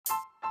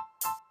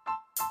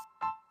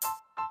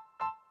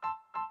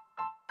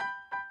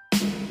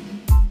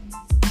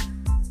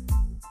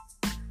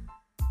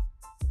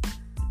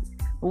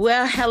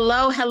Well,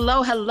 hello,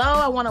 hello, hello.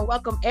 I want to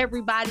welcome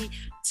everybody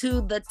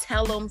to the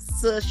Tell 'em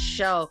Sis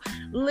show.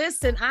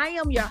 Listen, I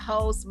am your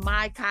host,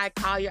 Mai Kai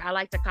Collier. I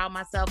like to call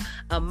myself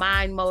a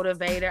mind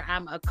motivator.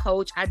 I'm a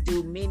coach. I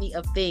do many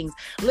of things.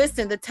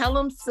 Listen, the Tell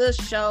 'em Sis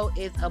show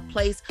is a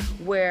place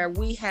where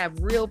we have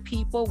real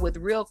people with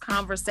real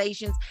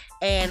conversations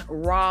and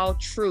raw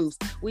truths.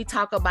 We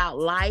talk about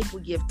life.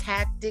 We give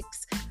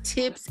tactics,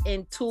 tips,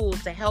 and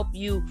tools to help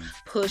you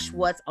push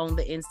what's on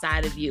the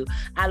inside of you.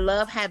 I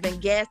love having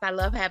guests. I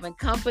love having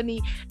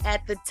company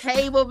at the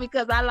table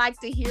because I like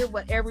to hear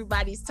what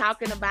everybody's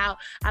talking about.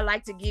 I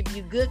like to give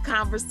you good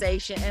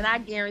conversation, and I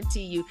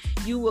guarantee you,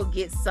 you will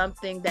get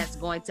something that's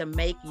going to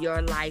make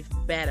your life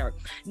better.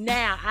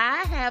 Now,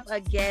 I have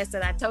a guest,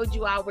 and I told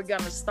you all we're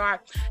going to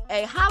start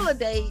a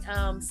holiday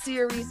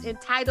series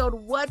entitled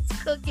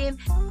What's Cooking?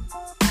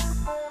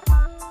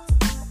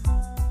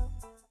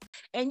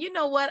 And you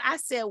know what? I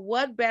said,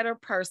 what better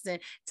person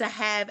to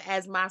have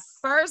as my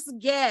first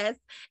guest?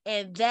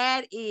 And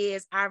that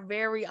is our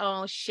very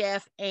own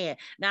Chef Ant.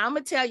 Now, I'm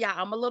going to tell y'all,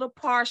 I'm a little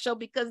partial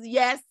because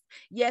yes,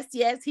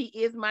 he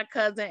is my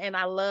cousin, and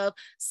I love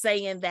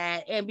saying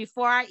that. And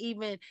before I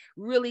even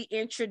really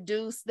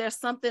introduce, there's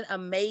something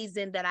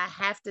amazing that I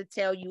have to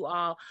tell you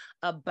all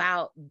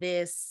about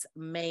this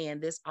man,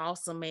 this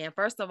awesome man.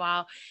 First of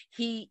all,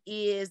 he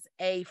is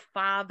a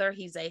father,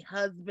 he's a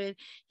husband,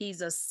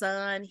 he's a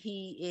son,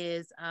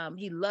 he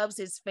loves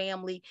his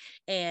family,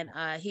 and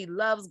he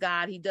loves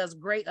God. He does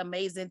great,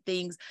 amazing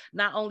things,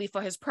 not only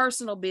for his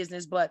personal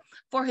business, but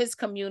for his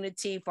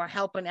community, for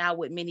helping out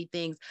with many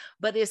things.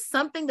 But it's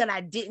something that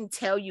I didn't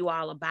tell you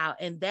all about,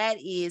 and that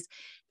is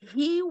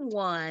he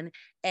won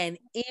an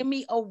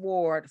Emmy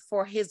Award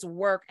for his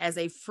work as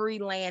a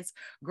freelance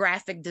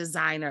graphic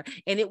designer.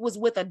 And it was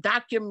with a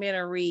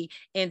documentary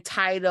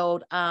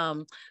entitled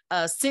A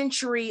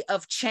Century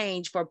of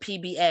Change for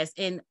PBS.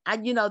 And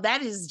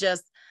that is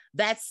just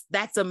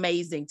that's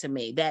amazing to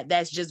me.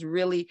 That's just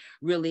really,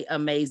 really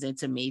amazing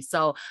to me.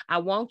 So I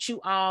want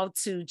you all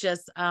to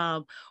just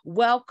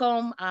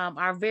welcome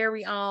our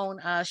very own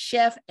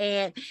Chef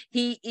Ant.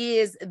 He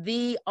is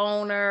the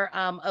owner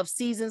of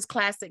Seasons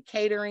Classic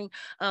Catering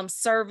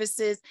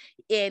Services,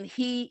 and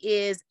he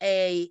is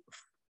a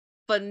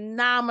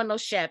phenomenal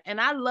chef. And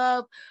I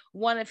love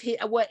one of his,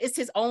 it's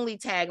his only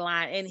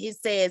tagline, and he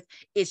says,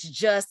 it's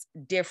just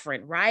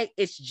different, right?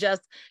 It's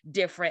just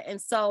different. And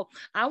so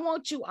I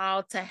want you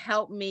all to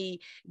help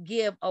me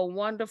give a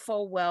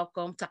wonderful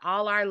welcome to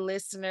all our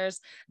listeners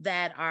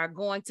that are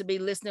going to be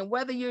listening,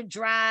 whether you're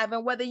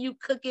driving, whether you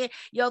cooking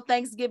your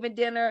Thanksgiving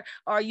dinner,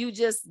 or you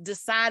just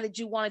decided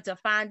you wanted to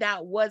find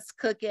out what's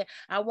cooking.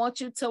 I want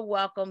you to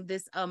welcome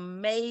this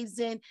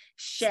amazing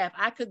chef.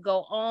 I could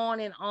go on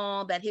and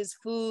on that his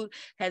food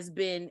has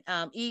been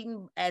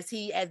eaten as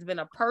he has been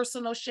a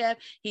personal chef.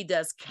 He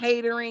does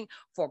catering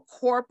for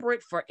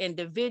corporate, for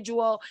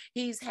individual.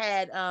 He's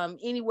had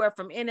anywhere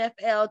from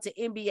NFL to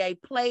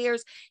NBA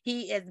players.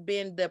 He has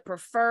been the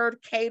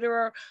preferred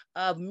caterer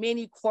of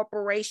many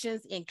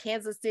corporations in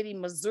Kansas City,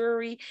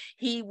 Missouri.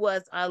 He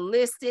was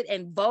listed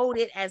and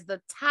voted as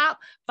the top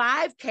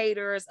 5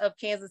 caterers of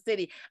Kansas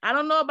City. I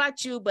don't know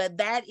about you, but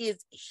that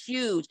is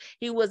huge.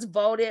 He was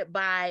voted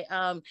by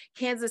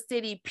Kansas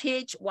City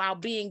Pitch while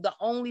being the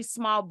only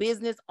small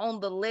business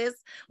on the list.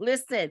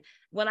 Listen,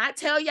 when I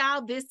tell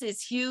y'all this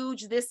is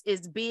huge, this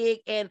is big,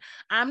 and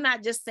I'm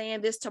not just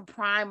saying this to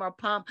prime or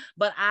pump,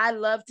 but I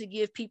love to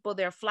give people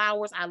their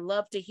flowers. I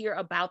love to hear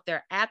about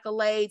their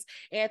accolades.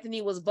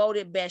 Anthony was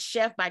voted best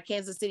chef by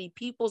Kansas City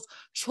People's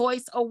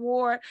Choice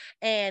Award,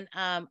 and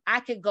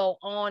I could go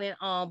on and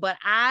on, but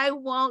I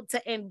want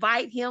to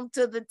invite him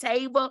to the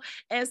table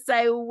and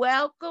say,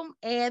 welcome,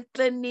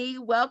 Anthony.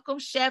 Welcome,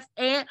 Chef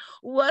Ant.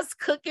 What's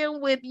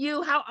cooking with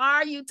you? How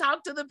are you?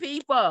 Talk to the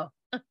people.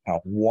 Oh,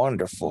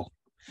 wonderful.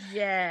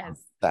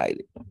 Yes.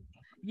 Excited.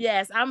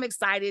 Yes, I'm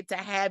excited to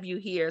have you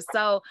here.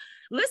 So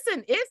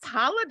listen, it's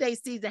holiday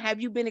season.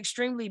 Have you been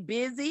extremely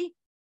busy?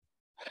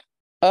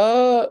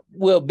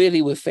 Well,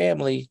 busy with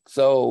family.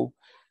 So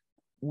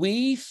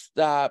we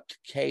stopped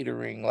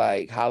catering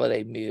like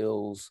holiday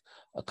meals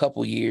a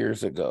couple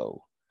years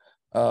ago.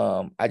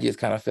 I just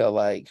kind of felt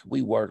like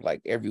we work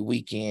like every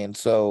weekend.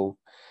 So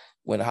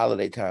when the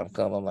holiday time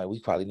comes, I'm like, we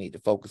probably need to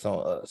focus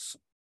on us.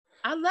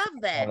 I love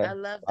that. I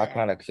love I that.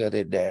 kind of cut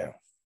it down.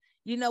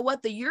 You know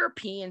what? The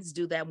Europeans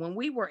do that. When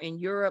we were in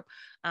Europe,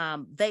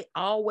 they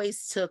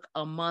always took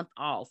a month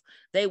off.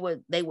 They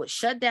would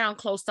shut down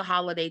close to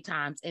holiday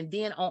times, and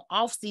then on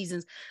off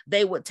seasons,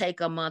 they would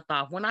take a month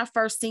off. When I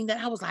first seen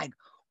that, I was like,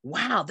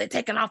 wow, they're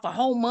taking off a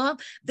whole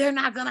month. They're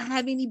not going to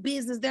have any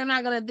business. They're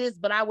not going to this.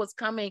 But I was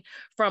coming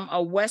from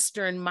a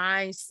Western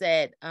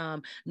mindset,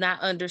 not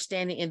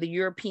understanding in the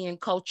European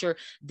culture,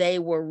 they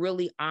were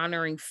really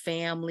honoring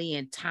family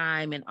and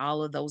time and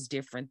all of those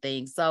different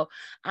things. So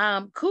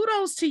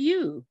kudos to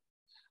you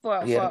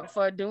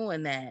for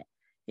doing that.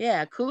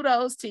 Yeah,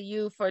 kudos to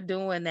you for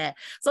doing that.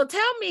 So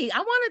tell me, I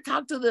want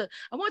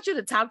you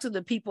to talk to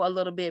the people a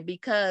little bit,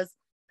 because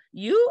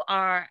You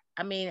are,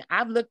 I mean,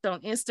 I've looked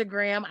on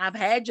Instagram, I've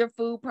had your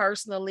food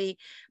personally,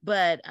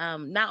 but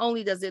not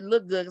only does it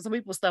look good, some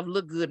people stuff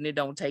look good and it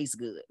don't taste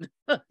good.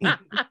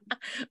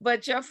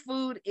 But your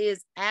food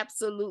is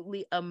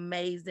absolutely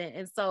amazing.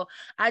 And so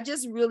I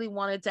just really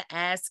wanted to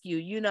ask you,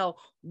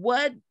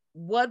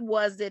 what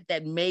was it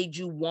that made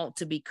you want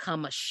to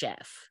become a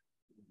chef?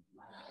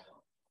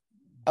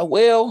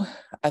 Well,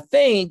 I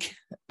think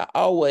I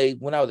always,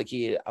 when I was a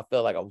kid, I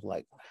felt like I was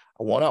like,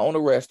 I want to own a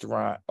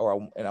restaurant,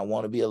 and I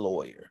want to be a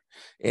lawyer.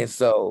 And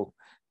so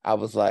I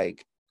was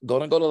like,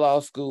 going to go to law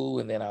school.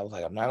 And then I was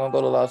like, I'm not going to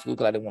go to law school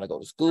because I didn't want to go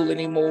to school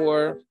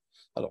anymore.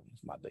 Hold on,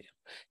 it's my bad.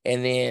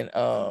 And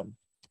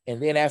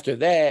then after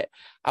that,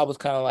 I was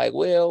kind of like,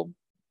 well,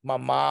 my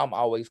mom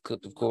always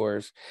cooked, of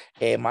course,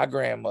 and my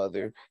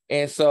grandmother.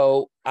 And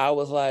so I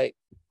was like,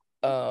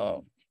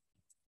 hold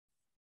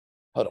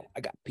on,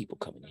 I got people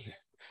coming in here.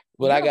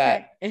 But You're I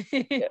got,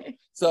 okay.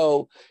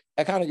 so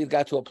I kind of just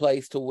got to a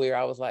place to where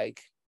I was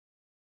like,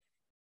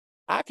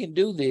 I can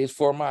do this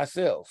for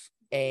myself.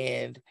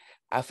 And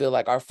I feel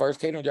like our first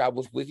catering job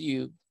was with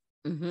you,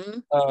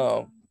 Mhm.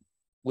 um,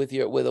 with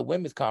a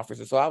women's conference.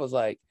 And so I was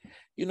like,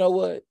 you know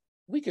what?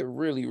 We could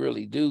really,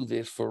 really do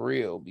this for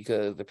real,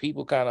 because the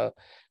people kind of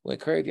went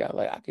crazy. I was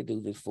like, I could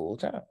do this full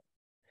time.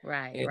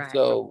 Right, And right.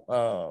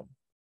 so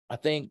I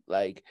think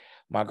like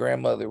my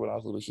grandmother, when I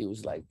was little, she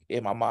was like,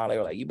 and my mom, they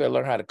were like, you better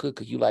learn how to cook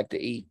because you like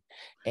to eat.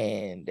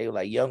 And they were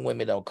like, young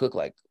women don't cook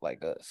like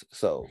us.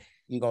 So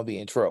you're gonna be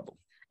in trouble.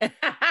 I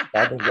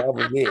think that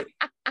was it.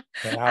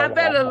 And I I was like,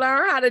 better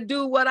learn how to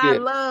do what I yeah,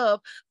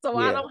 love so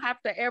I yeah, don't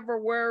have to ever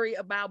worry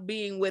about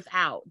being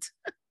without.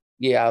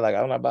 yeah. I was like,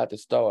 I'm not about to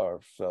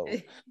starve. So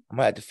I'm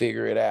gonna have to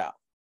figure it out.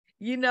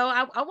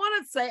 I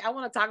want to say, I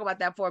want to talk about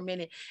that for a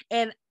minute.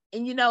 And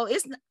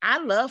I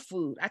love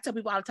food. I tell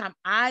people all the time,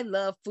 I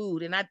love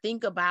food. And I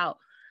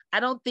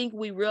don't think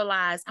we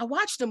realize, I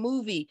watched a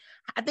movie.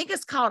 I think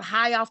it's called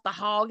High Off the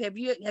Hog. Have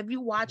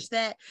you watched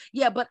that?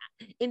 Yeah, but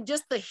in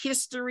just the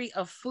history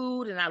of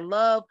food, and I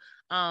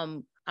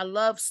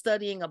love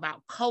studying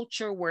about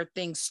culture, where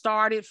things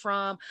started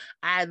from.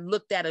 I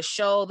looked at a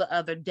show the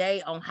other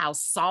day on how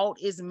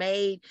salt is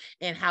made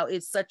and how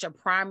it's such a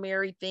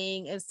primary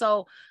thing. And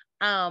so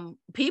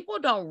people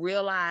don't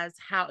realize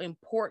how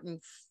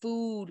important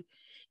food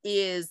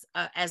is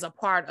as a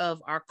part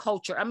of our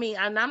culture. I mean,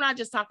 and I'm not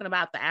just talking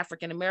about the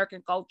African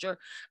American culture.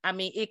 I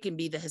mean, it can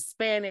be the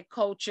Hispanic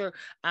culture.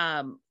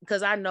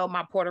 Because I know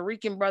my Puerto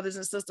Rican brothers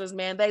and sisters,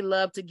 man, they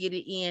love to get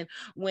it in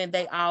when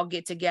they all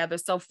get together.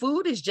 So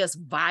food is just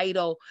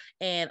vital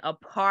and a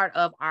part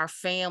of our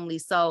family.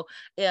 So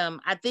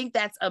I think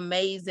that's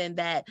amazing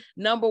that,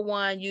 number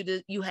one,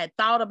 you had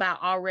thought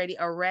about already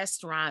a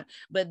restaurant,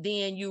 but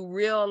then you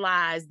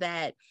realize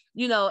that,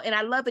 and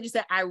I love that you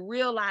said, I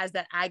realized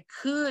that I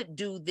could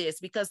do this,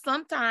 because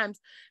sometimes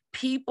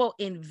people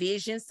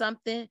envision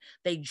something,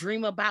 they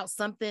dream about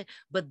something,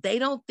 but they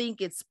don't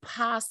think it's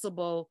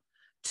possible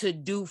to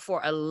do for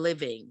a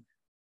living.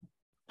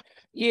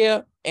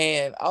 Yeah,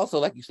 and also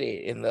like you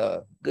said, and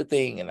the good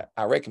thing, and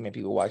I recommend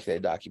people watch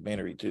that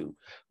documentary too.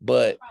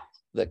 But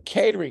the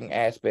catering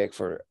aspect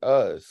for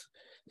us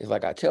is,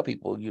 like I tell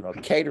people,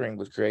 catering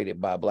was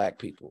created by Black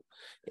people,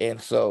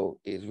 and so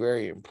it's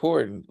very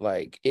important.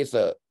 Like it's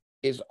that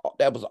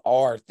was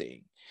our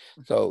thing,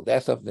 so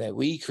that's something that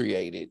we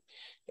created,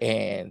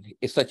 and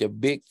it's such a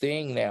big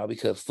thing now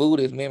because food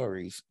is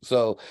memories.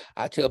 So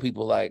I tell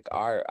people like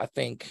I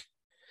think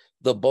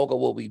the bulk of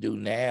what we do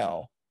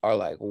now are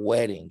like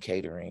wedding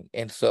catering.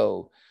 And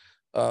so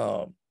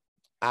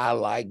I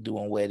like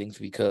doing weddings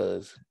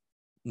because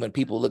when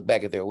people look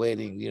back at their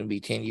wedding, be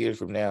 10 years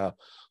from now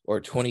or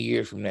 20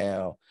 years from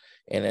now,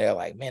 and they're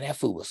like, man, that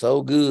food was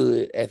so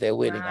good at that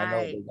wedding. I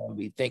know they're Right. going to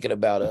be thinking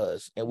about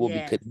us, and we'll be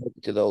Yes.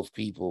 connected to those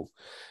people.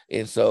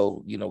 And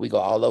so, we go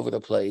all over the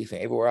place,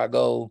 and everywhere I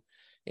go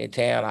in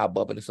town, I'll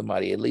bump into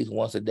somebody at least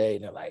once a day.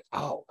 And they're like,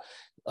 oh,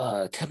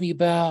 tell me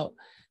about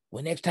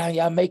when next time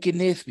y'all making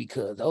this,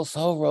 because those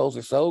soul rolls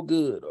are so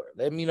good, or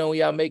let me know when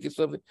y'all making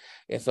something.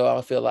 And so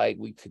I feel like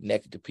we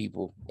connected to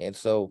people. And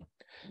so,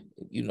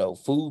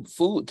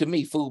 food to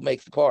me, food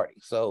makes the party.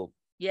 So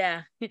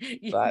Yeah.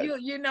 like,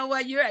 You know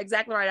what? You're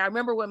exactly right. I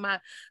remember when my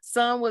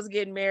son was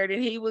getting married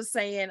and he was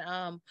saying,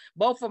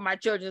 both of my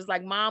children is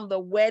like, Mom, the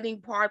wedding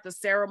part, the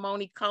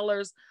ceremony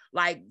colors,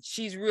 like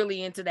she's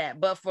really into that.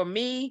 But for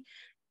me,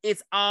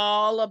 it's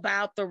all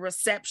about the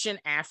reception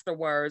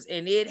afterwards.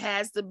 And it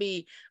has to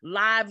be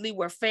lively,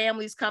 where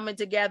families coming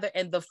together,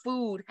 and the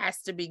food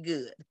has to be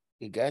good.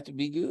 it got to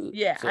be good.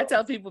 Yeah. I So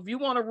tell people, if you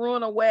want to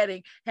ruin a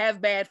wedding, have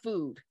bad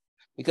food.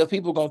 because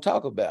people are gonna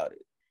talk about it.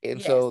 And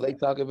Yes. so they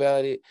talk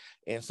about it.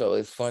 And so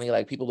it's funny,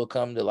 like people will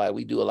come to, like,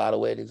 we do a lot of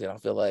weddings, and I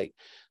feel like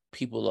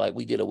people, like,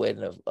 we did a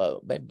wedding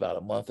of maybe about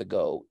a month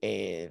ago,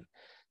 and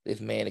this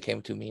man that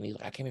came to me, and he's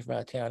like, I came in from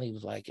out of town. He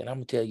was like, and I'm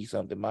gonna tell you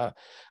something.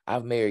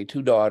 I've married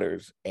 2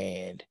 daughters,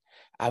 and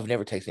I've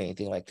never tasted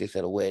anything like this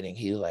at a wedding.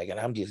 He was like, and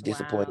I'm just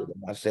disappointed Wow.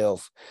 in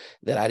myself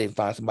that I didn't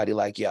find somebody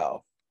like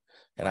y'all.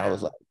 And I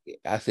was Wow. like,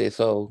 I said,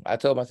 so I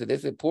told him, I said,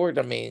 it's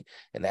important. I mean,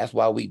 and that's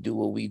why we do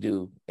what we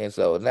do. And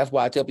that's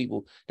why I tell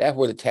people that's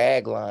where the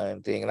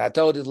tagline thing. And I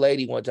told this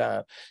lady one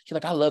time, she's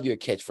like, I love your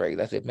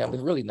catchphrase. I said, man,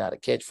 it's really not a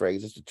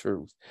catchphrase. It's the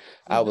truth.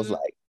 I was Mm-hmm.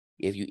 like,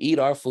 if you eat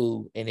our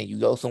food and then you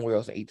go somewhere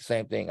else and eat the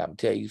same thing, I'm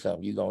tell you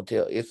something, you're going to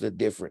tell it's a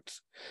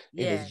difference.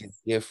 And it's Yes.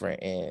 just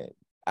different. And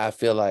I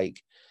feel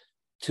like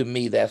to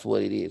me, that's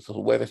what it is. So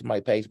whether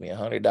somebody pays me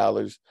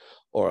 $100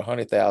 or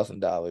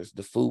 $100,000,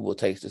 the food will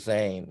taste the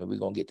same, and we're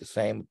gonna get the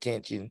same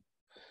attention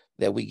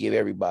that we give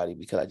everybody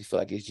because I just feel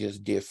like it's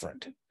just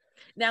different.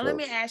 Now let So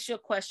me ask you a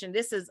question.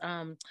 This is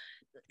and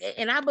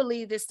I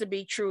believe this to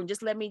be true.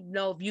 Just let me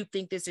know if you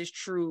think this is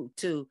true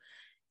too.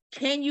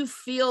 Can you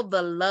feel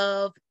the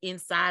love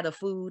inside of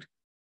food?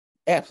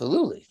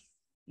 absolutely.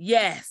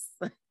 Yes.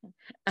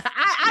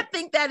 I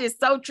think that is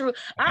so true.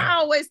 I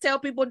always tell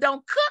people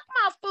don't cook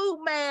my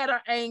food mad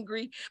or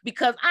angry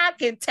because I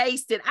can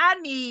taste it. I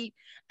need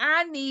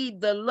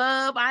the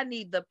love, I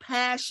need the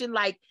passion.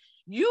 Like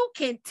you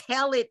can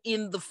tell it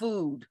in the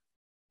food.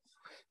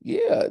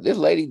 Yeah, this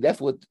lady,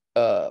 that's what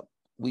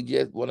we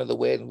just one of the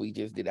weddings we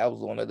just did. That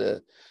was one of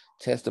the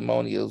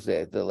testimonials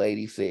that the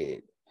lady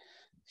said.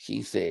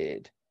 She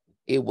said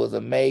it was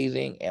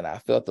amazing and I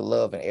felt the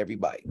love in every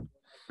bite.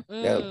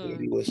 That was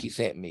really Mm, what she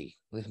sent me,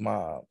 this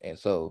mom. And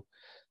so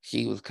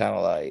she was kind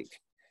of like,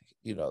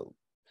 you know,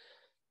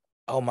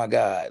 oh my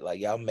God,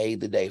 like y'all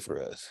made the day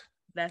for us.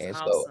 that's And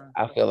so awesome.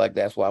 I feel like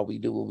that's why we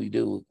do what we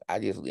do. I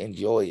just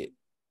enjoy it.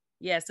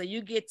 Yeah, so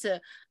you get to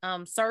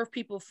serve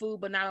people food,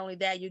 but not only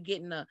that, you're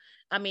getting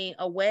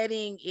a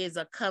wedding is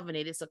a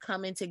covenant. It's a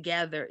coming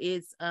together.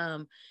 It's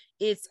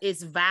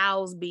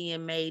vows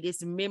being made,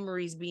 it's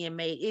memories being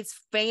made, it's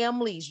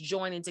families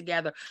joining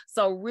together.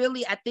 So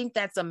really, I think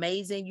that's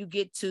amazing. You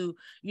get to,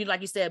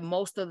 like you said,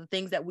 most of the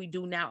things that we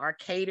do now are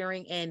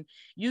catering, and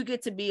you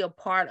get to be a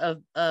part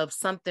of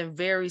something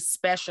very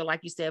special,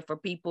 like you said, for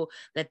people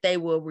that they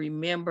will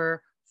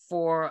remember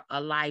for a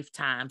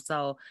lifetime.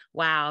 So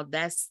wow,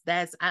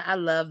 I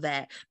love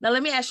that. Now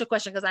let me ask you a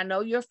question because I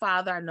know you're a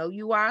father, I know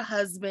you are a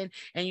husband,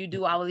 and you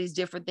do all of these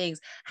different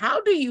things.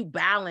 How do you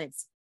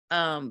balance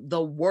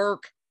the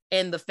work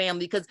and the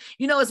family? Because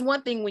it's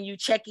one thing when you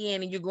check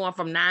in and you're going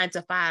from 9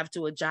 to 5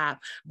 to a job,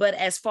 but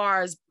as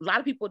far as a lot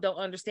of people don't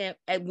understand,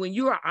 when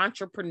you're an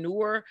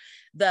entrepreneur,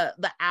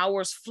 the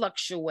hours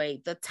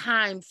fluctuate, the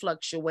time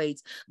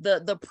fluctuates,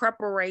 the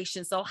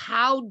preparation. So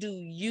how do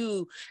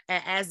you,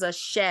 as a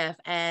chef,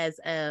 as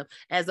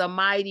a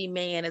mighty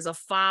man, as a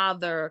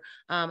father,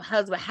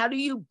 husband, how do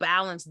you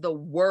balance the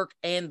work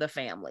and the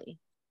family?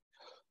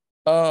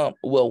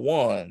 Well,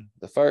 one,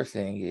 the first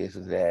thing is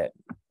that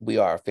we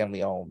are a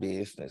family-owned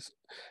business.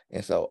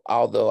 And so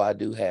although I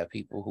do have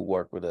people who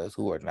work with us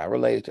who are not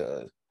related to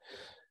us,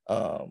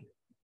 um,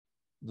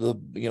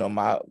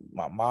 my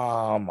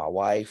mom, my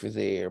wife is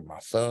there, my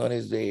son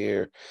is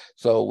there.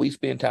 So we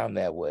spend time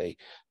that way.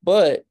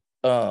 But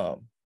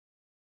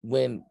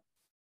when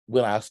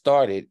when I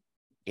started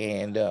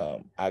and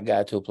I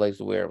got to a place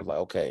where it was like,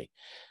 okay,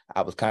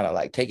 I was kind of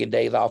like taking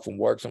days off from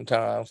work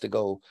sometimes to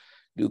go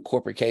do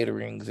corporate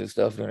caterings and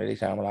stuff during the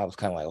time. And I was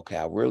kind of like, okay,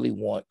 I really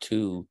want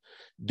to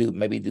do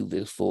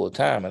this full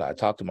time. And I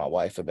talked to my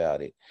wife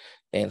about it.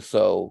 And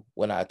so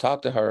when I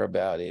talked to her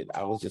about it,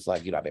 I was just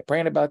like, I've been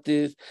praying about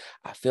this.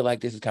 I feel like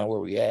this is kind of where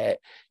we at.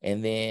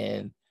 And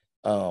then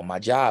my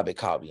job had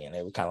called me and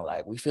they were kind of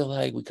like, we feel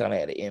like we kind of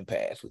had an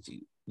impasse with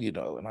you,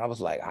 and I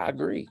was like, I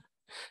agree.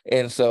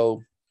 And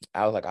so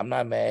I was like, I'm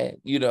not mad.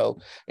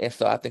 And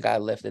so I think I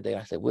left the day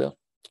and I said, well,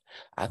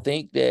 I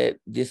think that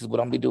this is what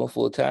I'm gonna be doing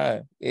full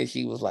time. And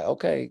she was like,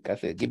 okay. I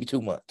said, give me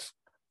 2 months.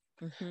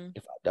 Mm-hmm.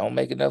 If I don't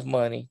make enough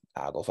money,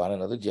 I'll go find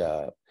another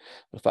job.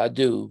 But if I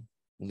do,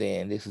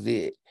 then this is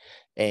it.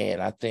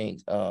 And I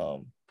think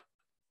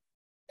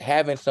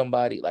having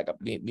somebody like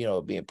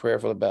being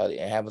prayerful about it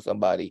and having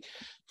somebody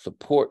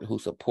who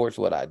supports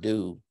what I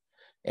do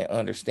and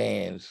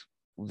understands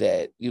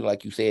that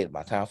like you said,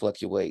 my time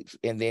fluctuates,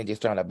 and then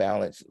just trying to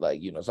balance,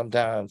 like,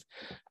 sometimes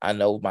I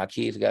know my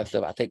kids got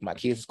stuff. I take my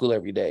kids to school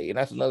every day, and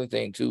that's another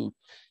thing too.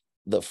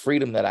 The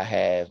freedom that I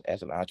have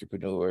as an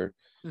entrepreneur,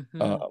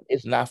 Mm-hmm.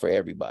 it's not for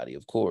everybody,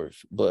 of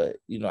course, but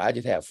I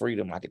just have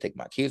freedom. I can take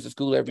my kids to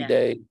school every Yeah.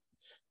 day.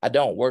 I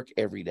don't work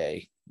every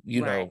day.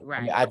 Right.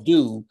 I mean, Right. I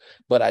do,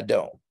 but I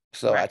don't.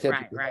 So I Right. tell Right.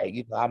 people, Right.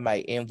 like, I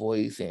might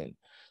invoice and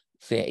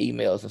send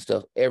emails and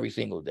stuff every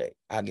single day.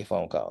 I get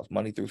phone calls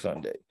Monday through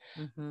Sunday.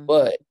 Mm-hmm.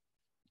 But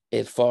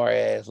as far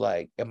as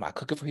like, am I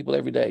cooking for people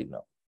every day?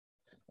 No,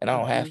 and I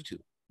don't Mm-hmm. have to.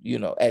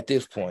 At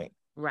this point,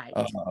 Right.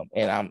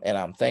 and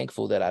I'm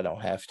thankful that I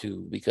don't have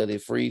to, because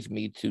it frees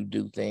me to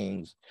do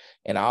things,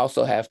 and I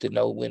also have to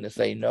know when to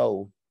say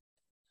no,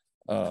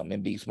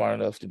 and be smart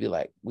enough to be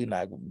like, we're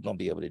not gonna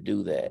be able to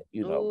do that,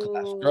 because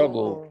I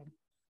struggle. Oh,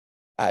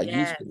 I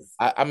used to. yes.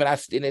 I mean, I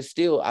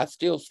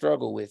still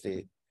struggle with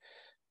it.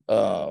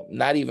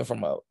 Not even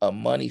from a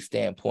money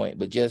standpoint,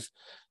 but just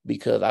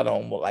because I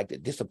don't like to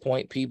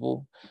disappoint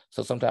people.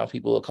 So sometimes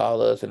people will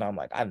call us, and I'm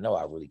like, I know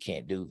I really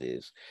can't do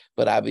this,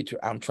 but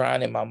I'm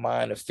trying in my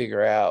mind to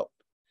figure out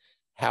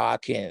how I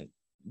can,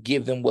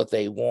 give them what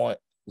they want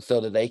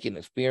so that they can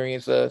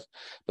experience us.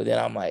 But then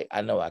I'm like,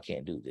 I know I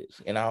can't do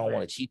this, and I don't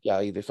want to cheat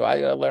y'all either. So I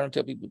gotta learn to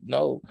tell people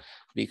no,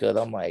 because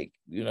I'm like,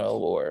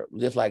 or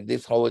just like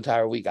this whole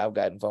entire week, I've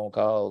gotten phone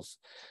calls.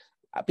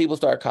 People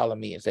start calling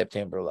me in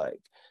September, like,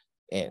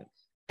 and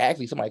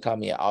actually somebody called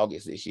me in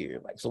August this year,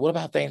 like, so what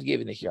about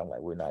Thanksgiving this year? I'm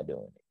like, we're not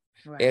doing it.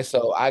 Right. And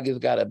so I just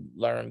got to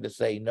learn to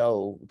say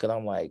no, because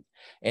I'm like,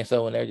 and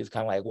so when they're just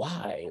kind of like,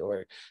 why?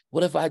 Or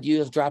what if I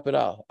just drop it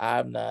off?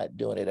 I'm not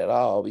doing it at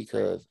all,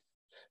 because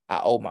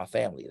I owe my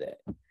family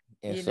that.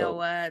 And you know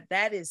what?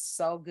 That is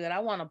so good. I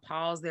want to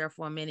pause there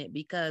for a minute,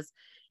 because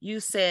you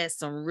said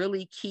some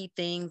really key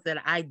things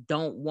that I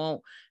don't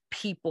want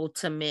people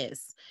to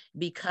miss,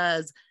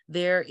 because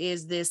there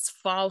is this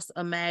false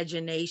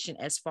imagination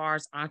as far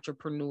as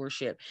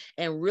entrepreneurship.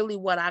 And really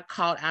what I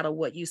caught out of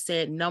what you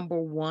said,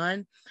 number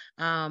one,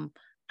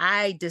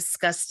 I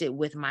discussed it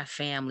with my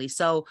family.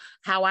 So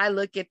how I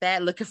look at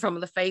that, looking from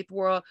the faith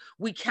world,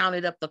 we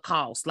counted up the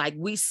cost. Like,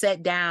 we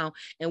sat down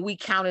and we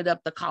counted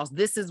up the cost.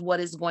 This is what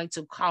it's going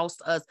to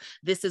cost us.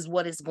 This is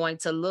what it's going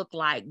to look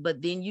like.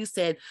 But then you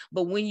said,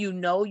 but when you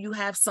know you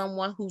have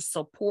someone who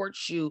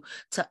supports you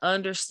to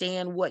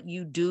understand what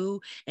you do,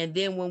 and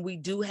then when we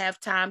do have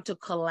time to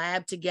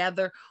collab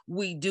together,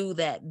 we do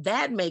that.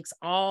 That makes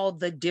all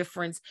the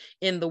difference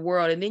in the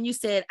world. And then you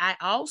said, I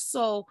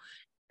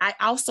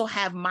also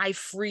have my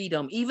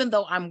freedom. Even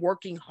though I'm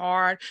working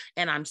hard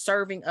and I'm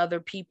serving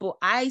other people,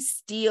 I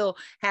still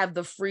have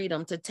the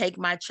freedom to take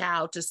my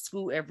child to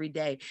school every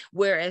day.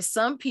 Whereas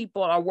some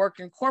people are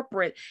working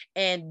corporate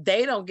and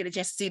they don't get a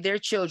chance to see their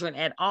children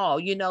at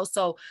all,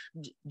 So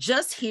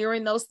just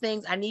hearing those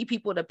things, I need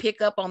people to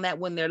pick up on that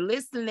when they're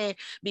listening,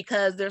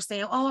 because they're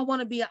saying, oh, I want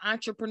to be an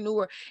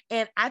entrepreneur.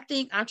 And I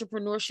think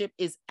entrepreneurship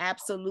is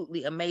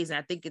absolutely amazing.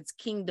 I think it's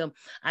kingdom.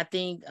 I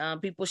think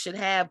people should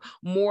have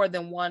more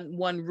than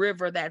one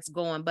river that's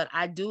going. But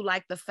I do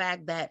like the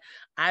fact that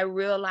I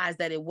realized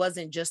that it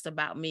wasn't just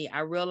about me. I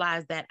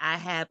realized that I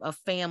have a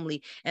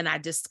family, and I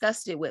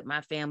discussed it with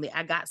my family.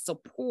 I got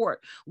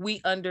support.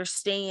 We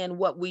understand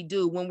what we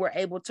do. When we're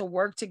able to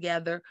work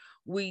together,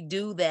 we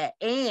do that.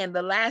 And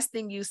the last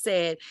thing you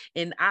said,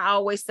 and I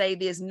always say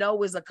this,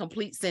 no is a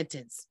complete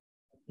sentence.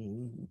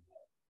 Mm-hmm.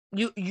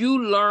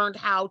 You learned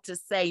how to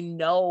say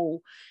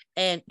no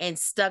and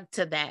stuck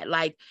to that.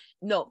 Like,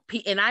 no,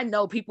 and I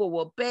know people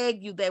will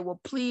beg you, they will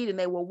plead, and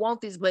they will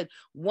want this, but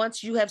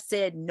once you have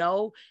said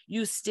no,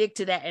 you stick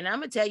to that. And I'm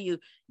gonna tell you,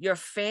 your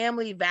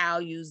family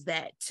values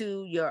that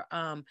too. Your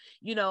and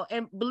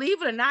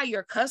believe it or not,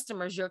 your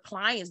customers, your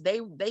clients,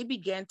 they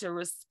begin to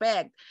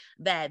respect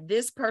that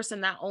this person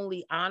not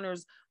only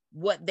honors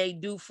what they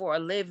do for a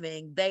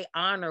living, they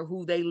honor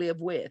who they live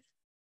with.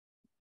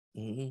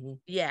 Mm-hmm.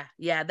 Yeah,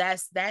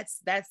 that's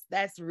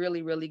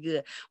really, really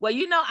good. Well,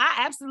 I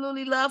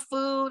absolutely love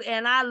food,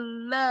 and I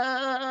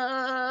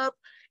love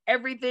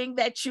everything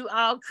that you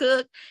all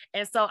cook.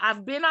 And so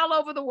I've been all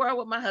over the world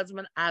with my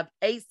husband. I've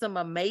ate some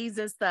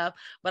amazing stuff,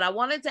 but I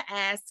wanted to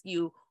ask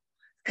you,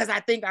 because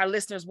I think our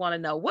listeners want to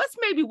know, what's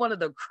maybe one of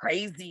the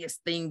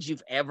craziest things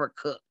you've ever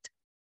cooked?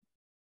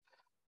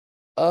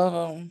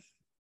 Trying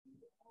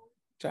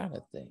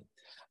to think.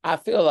 I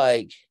feel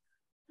like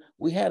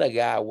we had a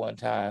guy one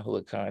time who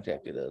had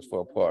contacted us for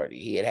a party.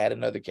 He had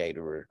another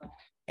caterer,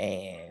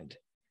 and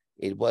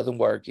it wasn't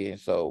working.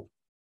 So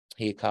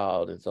he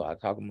called, and so I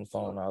talked him on the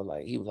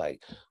phone. He was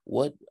like,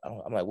 what?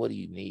 I'm like, what do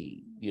you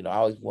need? I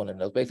always want to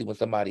know, especially when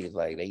somebody is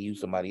like, they use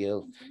somebody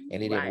else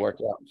and it didn't work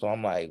out. So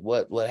I'm like,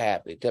 what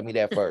happened? Tell me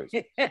that first.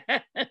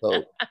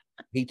 So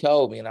he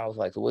told me, and I was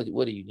like, so what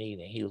do you need?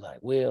 And he was like,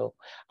 well,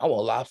 I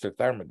want lobster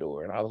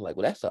thermidor. And I was like,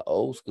 well, that's an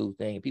old school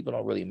thing. People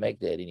don't really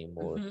make that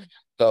anymore. Mm-hmm.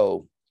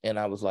 So, and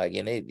I was like,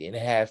 and it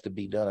has to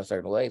be done a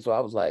certain way. So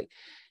I was like,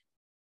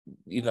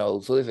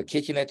 so there's a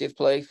kitchen at this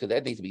place, because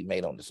that needs to be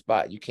made on the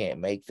spot. You can't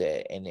make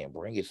that and then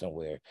bring it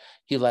somewhere.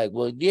 He's like,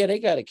 well, yeah, they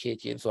got a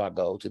kitchen. So I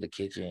go to the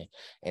kitchen,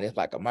 and it's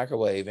like a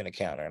microwave and a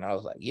counter. And I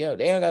was like, yeah,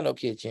 they ain't got no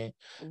kitchen.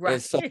 Right.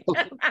 And so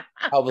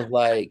I was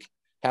like,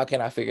 how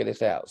can I figure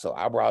this out? So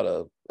I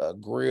brought a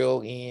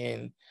grill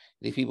in,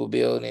 the people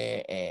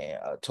building, and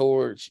a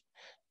torch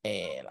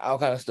and all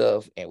kind of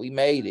stuff. And we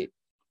made it.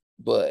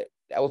 But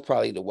that was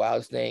probably the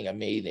wildest thing I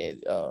made.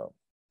 And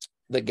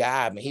the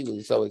guy, he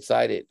was so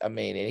excited. And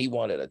he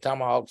wanted a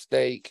tomahawk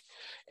steak.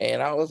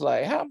 And I was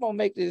like, how am I going to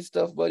make this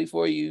stuff, buddy,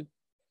 for you?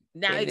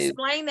 Now, and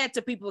explain that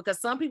to people,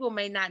 because some people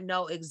may not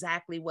know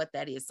exactly what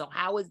that is. So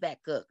how is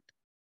that cooked?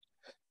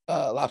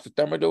 Lobster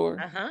thermidor.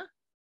 Uh-huh.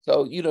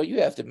 So, you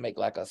have to make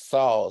like a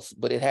sauce,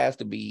 but it has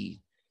to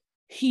be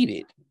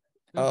heated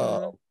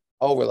over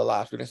the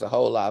lobster. And it's a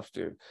whole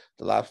lobster.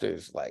 The lobster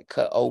is like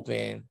cut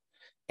open,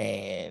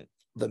 and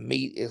the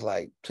meat is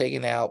like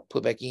taken out,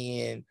 put back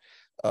in.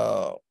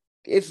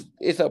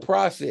 It's a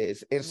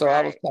process. And so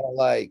I was kind of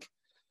like,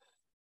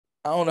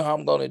 I don't know how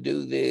I'm going to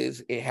do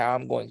this and how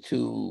I'm going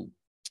to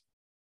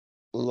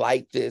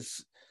light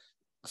this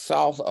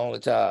sauce on the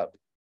top,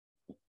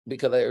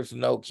 because there's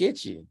no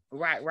kitchen.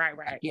 Right.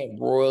 I can't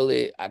broil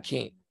it. I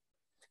can't.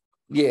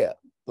 Yeah.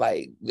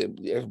 Like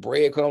there's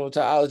bread on the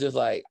top. I was just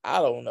like, I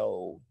don't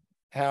know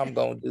how I'm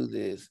gonna do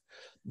this.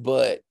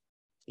 But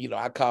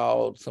I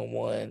called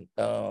someone,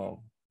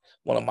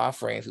 one of my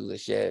friends who's a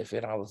chef,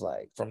 and I was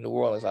like, from New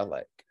Orleans, I was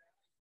like,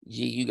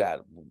 gee, you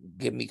gotta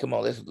give me, come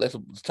on,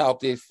 let's talk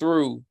this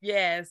through.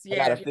 Yes, I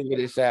gotta yes. figure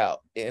this out.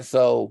 And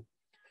so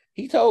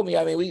he told me,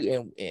 I mean,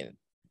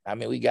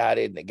 we got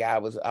it. And the guy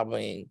was, I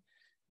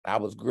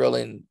was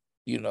grilling,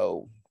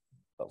 a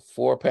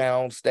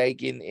 4-pound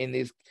steak in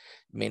this.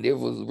 I mean, it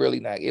was really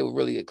not, it was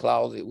really a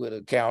closet with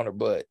a counter,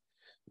 but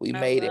we I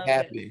made it love it.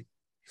 happen.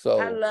 I So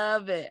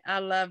love it. I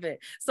love it.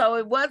 So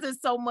it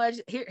wasn't so much.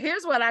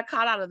 Here's what I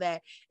caught out of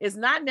that. It's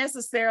not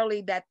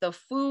necessarily that the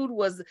food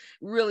was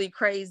really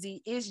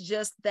crazy. It's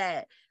just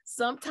that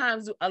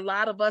sometimes a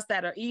lot of us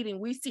that are eating,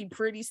 we see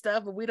pretty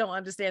stuff, but we don't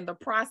understand the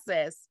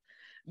process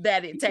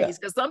that it yeah, takes.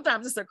 Because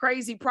sometimes it's a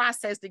crazy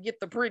process to get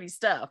the pretty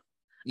stuff.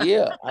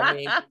 yeah. I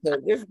mean,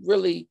 because there's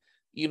really,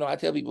 I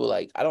tell people,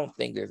 like, I don't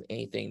think there's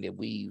anything that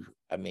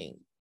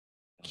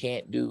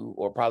can't do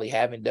or probably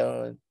haven't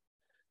done.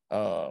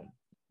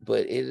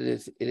 But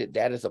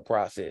that is a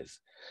process.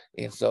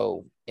 And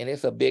so, and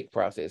it's a big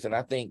process. And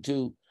I think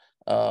too,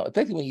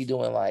 especially when you're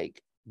doing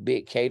like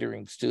big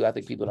caterings too, I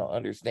think people don't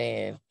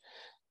understand,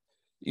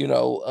 you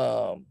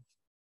know,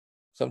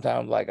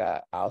 sometimes like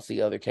I'll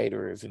see other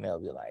caterers and they'll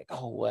be like,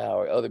 oh wow,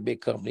 or other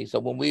big companies. So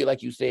when we,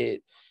 like you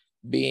said,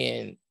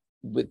 being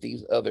with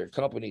these other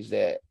companies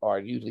that are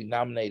usually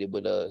nominated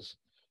with us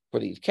for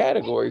these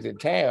categories in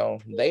town,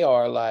 they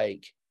are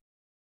like,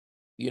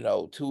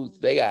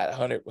 they got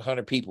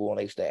 100 people on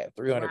their staff,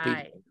 300 people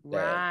Right, on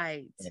their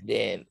staff.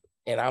 right.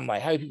 And I'm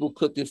like, how many people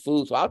cook this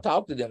food? So I'll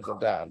talk to them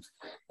sometimes.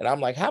 And I'm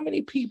like, how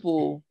many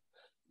people,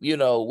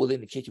 was in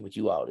the kitchen with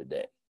you all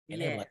today?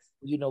 And they're Yes.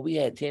 like, we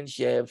had 10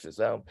 chefs or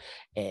something.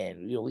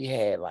 And, we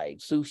had like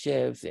sous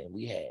chefs and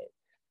we had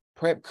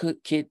prep cook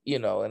kit,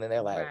 and then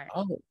they're like, Right.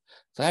 oh,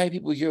 so how many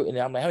people is your, and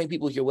I'm like, how many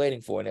people is your wedding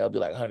for? And they'll be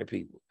like 100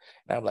 people.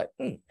 And I'm like,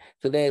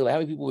 So they're like, how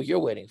many people was your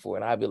wedding for?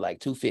 And I'll be like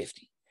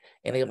 250.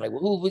 And they're like, well,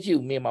 who's with you?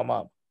 Me and my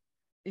mom.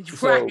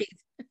 Right.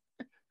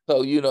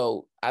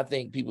 So, I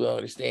think people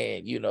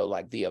understand,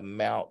 like the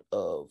amount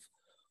of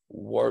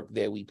work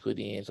that we put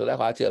in. So that's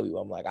why I tell people,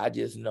 I'm like, I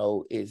just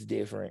know it's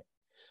different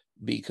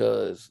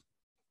because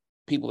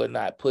people are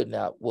not putting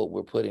out what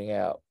we're putting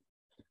out.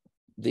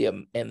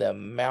 And the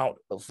amount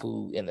of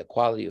food and the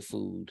quality of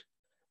food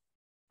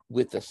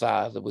with the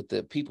size of with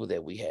the people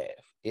that we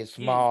have. It's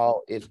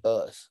small, it's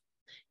us.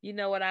 You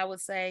know what I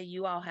would say?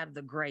 You all have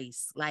the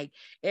grace. Like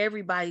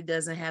everybody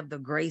doesn't have the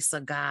grace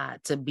of God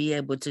to be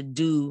able to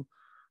do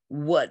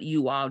what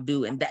you all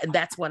do. And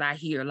that's what I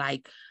hear.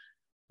 Like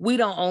we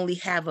don't only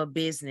have a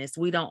business,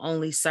 we don't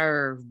only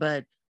serve,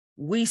 but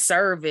we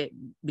serve it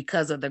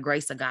because of the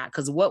grace of God.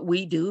 Because what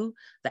we do,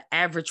 the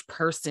average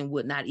person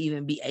would not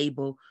even be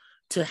able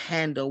to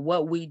handle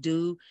what we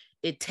do.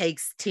 It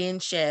takes 10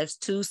 chefs,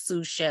 2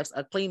 sous chefs,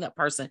 a cleanup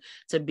person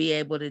to be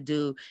able to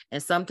do.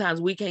 And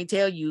sometimes we can't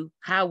tell you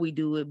how we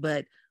do it,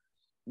 but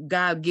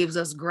God gives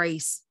us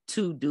grace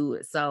to do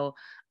it. So,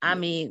 I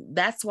mean,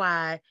 that's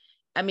why,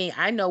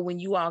 I know when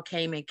you all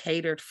came and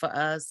catered for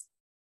us,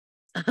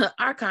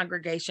 our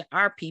congregation,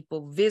 our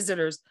people,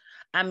 visitors.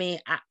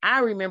 I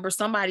remember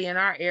somebody in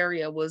our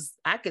area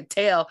I could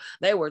tell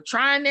they were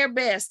trying their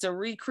best to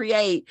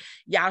recreate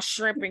y'all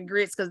shrimp and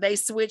grits because they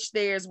switched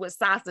theirs with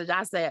sausage.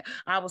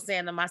 I was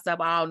saying to myself,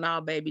 oh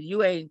no, baby,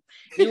 you ain't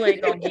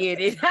gonna get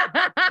it.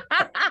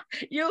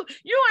 you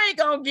ain't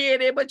gonna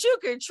get it, but you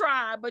can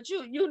try, but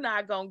you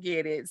not gonna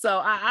get it. So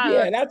I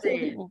And I tell understand.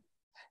 people,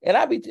 and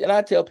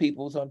I tell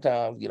people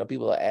sometimes,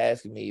 people are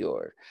asking me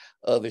or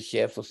other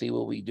chefs will see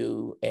what we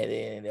do, and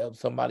then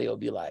somebody will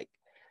be like,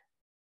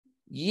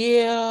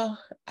 yeah,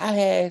 I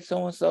had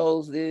so and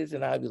so's this,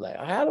 and I'd be like,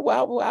 how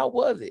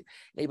was it?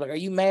 They be like, are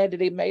you mad that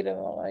they made it? And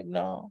I'm like,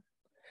 no.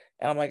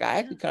 And I'm like, I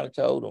actually kind of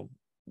told them,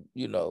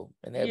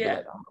 and they'd be Yeah.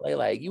 like, oh, they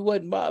like, you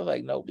wasn't bothered?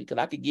 Like, no, because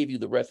I could give you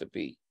the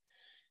recipe,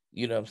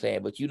 you know what I'm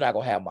saying, but you're not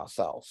gonna have my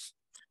sauce.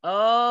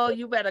 Oh,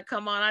 you better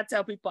come on. I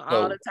tell people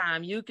all So the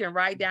time, you can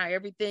write down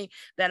everything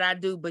that I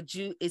do, but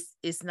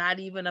it's not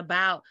even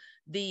about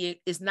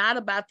it's not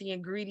about the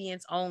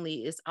ingredients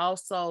only. It's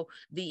also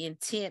the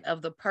intent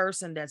of the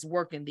person that's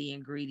working the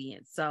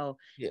ingredients. So,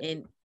 yeah.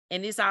 and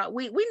it's all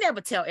we never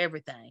tell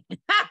everything.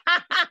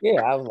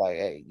 Yeah, I was like,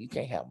 hey, you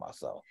can't have my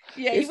sauce.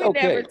 Yeah, you It's would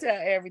never okay.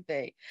 tell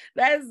everything.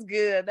 That's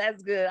good.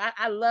 That's good.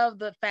 I love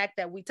the fact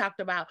that we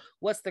talked about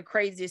what's the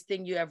craziest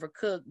thing you ever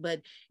cooked,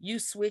 but you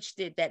switched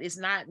it that it's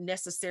not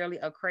necessarily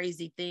a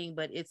crazy thing,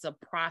 but it's a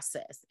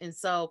process. And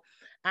so,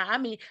 I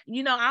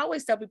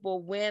always tell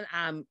people when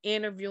I'm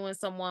interviewing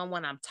someone,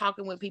 when I'm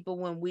talking with people,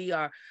 when we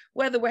are,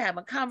 whether we're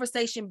having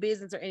conversation,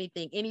 business, or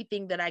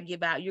anything that I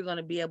give out, you're going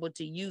to be able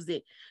to use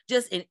it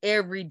just in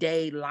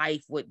everyday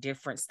life with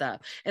different stuff.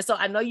 And so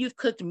I know you've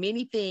cooked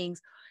many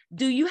things.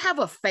 Do you have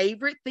a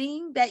favorite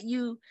thing that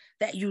you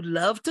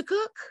love to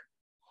cook?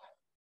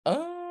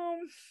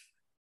 I'm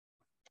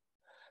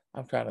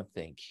trying to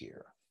think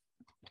here.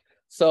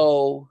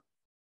 So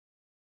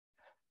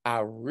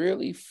I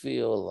really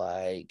feel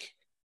like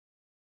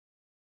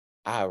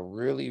I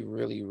really,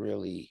 really,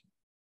 really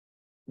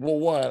well,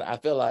 one, I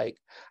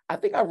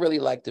think I really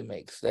like to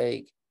make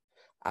steak.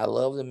 I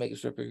love to make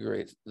shrimp and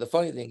grits. The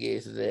funny thing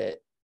is that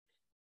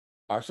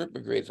our shrimp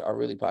and grits are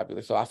really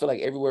popular. So I feel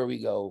like everywhere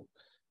we go,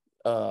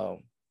 um,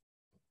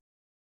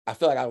 I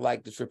feel like I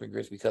like the shrimp and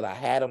grits because I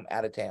had them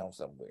out of town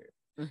somewhere.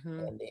 Mm-hmm.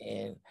 And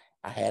then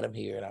I had them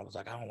here and I was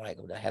like, I don't like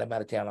them. I had them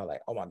out of town. I was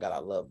like, oh my God, I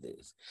love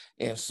this.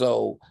 And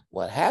so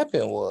what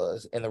happened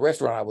was, and the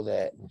restaurant I was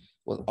at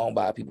was owned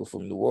by people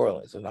from New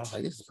Orleans. And I was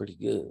like, this is pretty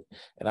good.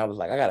 And I was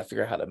like, I got to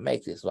figure out how to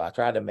make this. So I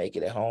tried to make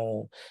it at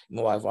home.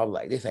 My wife, I was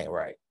like, this ain't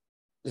right.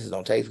 This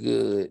don't taste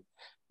good.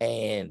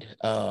 And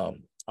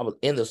I was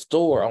in the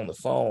store on the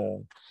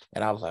phone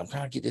and I was like, I'm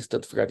trying to get this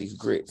stuff to figure out these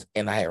grits.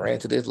 And I ran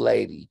into this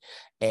lady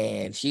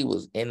and she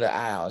was in the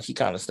aisle. She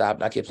kind of stopped.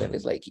 And I kept saying,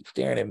 this lady keeps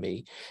staring at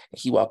me. And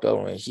she walked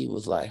over and she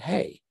was like,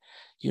 hey,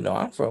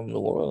 I'm from New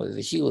Orleans.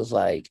 And she was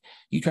like,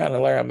 you trying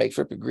to learn how to make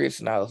shrimp and grits?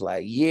 And I was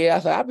like, yeah. I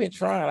said, I've been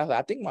trying. I said,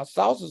 I think my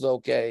sauce is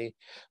okay,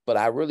 but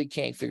I really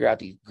can't figure out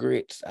these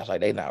grits. I was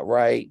like, they not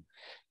right.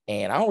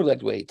 And I don't really like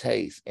the way it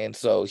tastes. And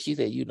so she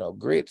said,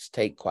 grits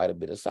take quite a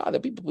bit of salt. The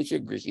people put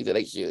your grits, she said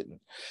they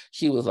shouldn't.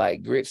 She was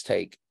like, grits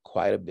take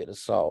quite a bit of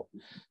salt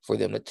for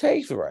them to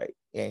taste right.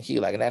 And she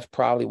like, and that's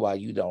probably why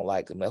you don't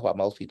like them. That's why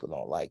most people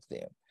don't like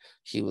them.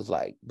 She was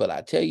like, but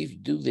I tell you, if you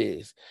do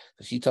this,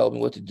 so she told me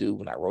what to do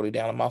when I wrote it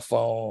down on my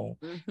phone.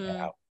 Mm-hmm. And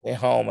I went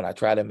home and I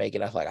tried to make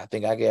it. I was like, I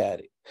think I got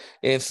it.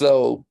 And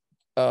so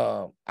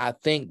I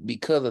think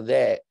because of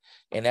that,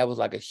 and that was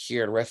like a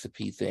shared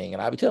recipe thing.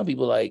 And I be telling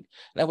people like,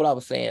 that's what I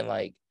was saying,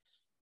 like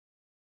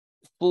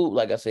food,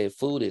 like I said,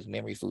 food is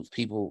memory foods.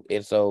 People,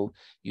 and so,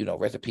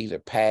 recipes are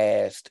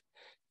passed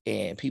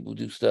and people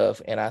do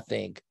stuff. And I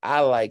think I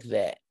like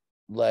that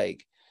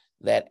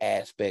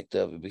aspect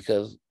of it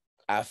because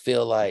I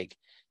feel like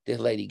this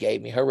lady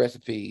gave me her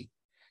recipe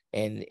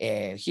and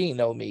she didn't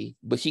know me,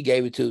 but she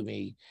gave it to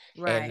me.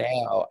 Right. And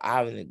now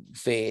I've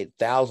fed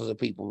thousands of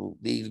people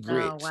these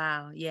grits. Oh,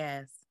 wow.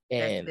 Yes.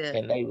 And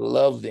they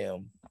love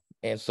them.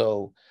 And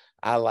so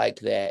I like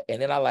that.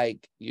 And then I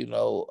like, I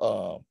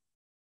don't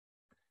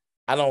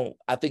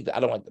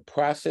like the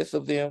process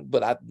of them,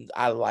 but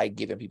I like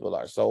giving people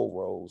our soul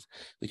rolls,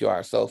 which are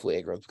our soulful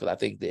egg rolls, because I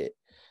think that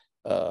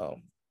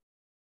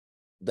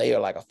they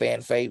are like a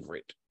fan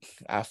favorite.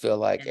 I feel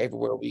like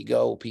everywhere we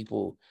go,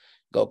 people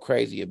go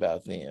crazy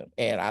about them.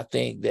 And I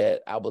think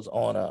that I was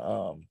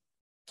on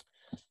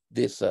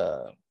this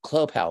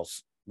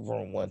Clubhouse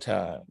room one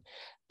time,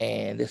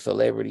 and this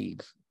celebrity,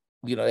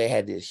 they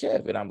had this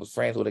chef, and I was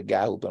friends with a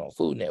guy who's been on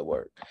Food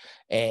Network,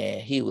 and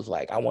he was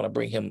like, I want to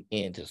bring him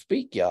in to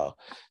speak, y'all.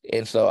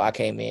 And so I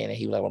came in and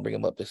he was like, I want to bring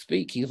him up to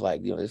speak. He's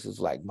like, this is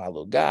like my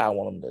little guy. I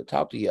want him to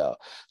talk to y'all.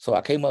 So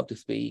I came up to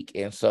speak.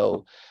 And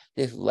so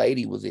this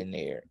lady was in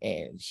there,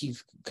 and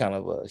she's kind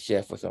of a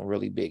chef for some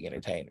really big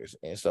entertainers.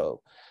 And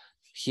so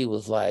she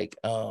was like,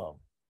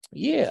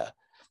 yeah.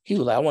 He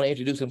was like, I want to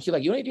introduce him. She's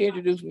like, you need to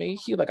introduce me.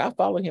 She was like, I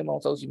follow him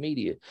on social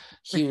media.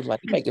 She was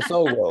like, you making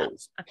soul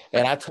rolls.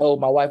 And I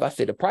told my wife, I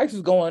said, the price is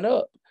going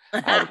up.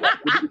 I was like,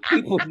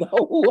 people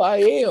know who I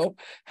am.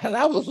 And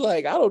I was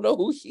like, I don't know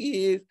who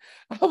she is.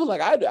 I was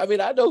like, I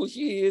mean, I know who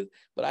she is,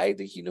 but I didn't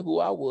think she knew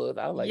who I was.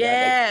 I was like,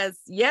 yes,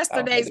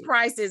 yesterday's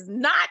price is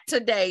not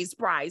today's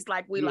price,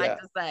 like we like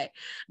to say.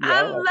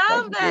 I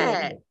love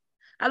that.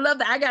 I love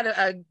that. I got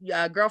a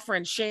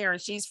girlfriend, Sharon.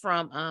 She's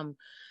from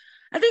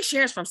I think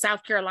Sharon's from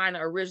South Carolina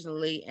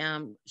originally.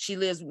 She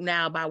lives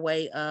now by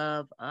way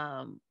of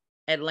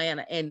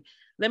Atlanta. And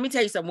let me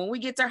tell you something. When we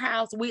get to her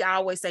house, we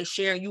always say,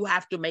 Sharon, you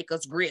have to make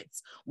us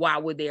grits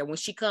while we're there. When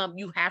she comes,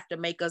 you have to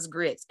make us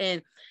grits.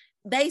 And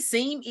they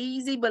seem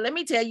easy, but let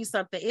me tell you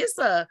something. It's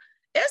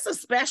a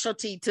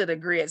specialty to the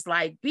grits.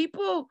 Like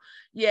people,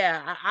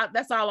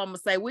 that's all I'm gonna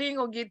say. We ain't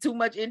gonna get too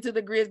much into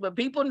the grits, but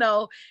people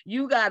know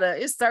you gotta,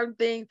 it's certain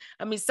things.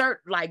 I mean,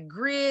 certain like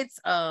grits,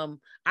 I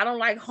don't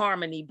like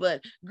Harmony,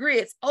 but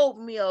grits,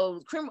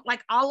 oatmeal, cream,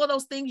 like all of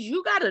those things,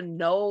 you gotta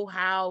know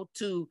how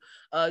to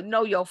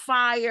know your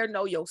fire,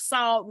 know your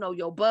salt, know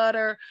your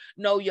butter,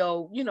 know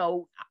your,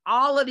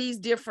 all of these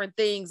different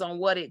things on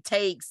what it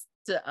takes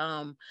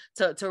to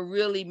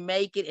really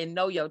make it and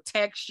know your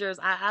textures.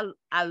 I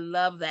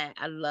love that.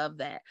 I love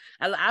that.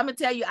 I'm gonna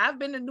tell you, I've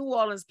been to New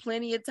Orleans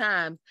plenty of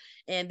times,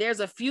 and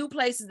there's a few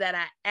places that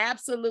I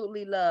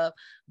absolutely love,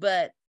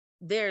 but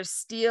there's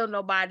still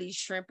nobody's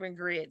shrimp and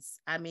grits.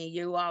 I mean,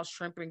 you all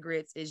shrimp and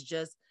grits is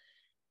just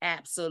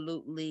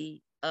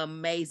absolutely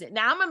amazing.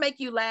 Now I'm gonna make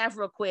you laugh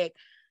real quick.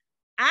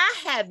 I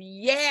have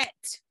yet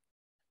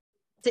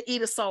to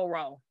eat a soul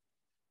roll.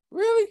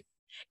 Really?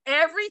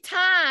 Every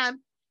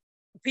time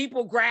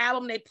people grab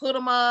them, they put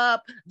them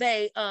up,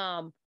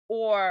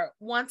 or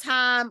one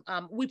time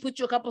we put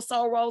you a couple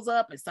soul rolls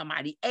up and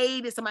somebody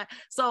ate it,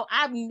 so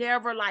I've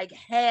never like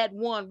had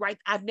one, right?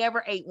 I've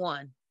never ate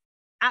one.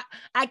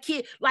 I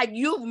can't, like,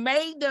 you've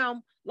made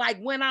them like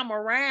when I'm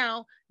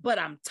around, but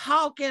I'm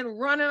talking,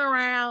 running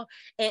around,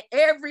 and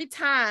every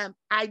time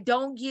I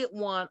don't get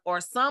one, or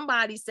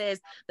somebody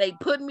says they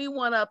put me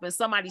one up and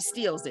somebody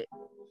steals it.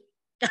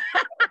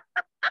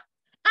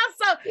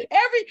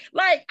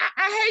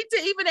 I hate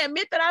to even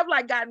admit that I've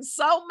like gotten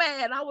so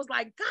mad. I was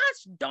like,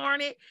 gosh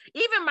darn it.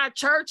 Even my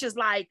church is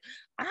like,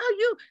 oh,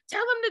 you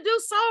tell them to do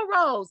soul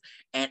rolls.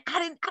 And I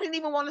didn't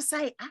even want to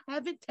say I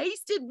haven't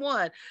tasted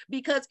one,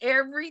 because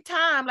every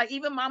time, like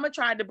even mama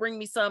tried to bring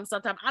me some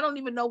sometime. I don't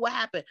even know what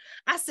happened.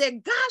 I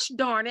said, gosh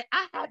darn it,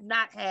 I have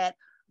not had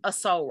a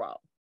soul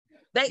roll.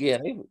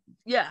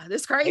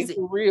 It's crazy.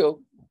 For real.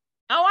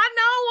 Oh, I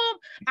know them.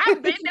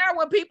 I've been there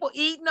when people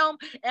eating them,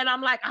 and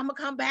I'm like, I'm gonna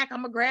come back.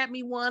 I'm gonna grab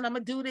me one. I'm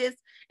gonna do this,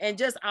 and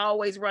just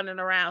always running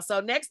around.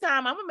 So next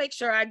time, I'm gonna make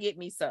sure I get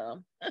me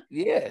some.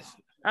 Yes,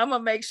 I'm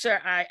gonna make sure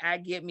I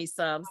get me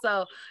some.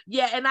 So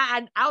yeah, and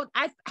I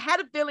had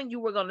a feeling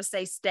you were gonna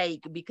say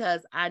steak,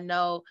 because I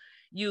know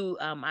you.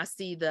 I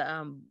see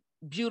the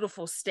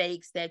beautiful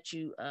steaks that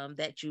you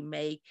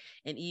make,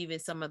 and even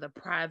some of the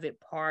private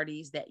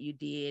parties that you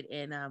did,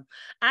 and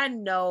I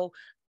know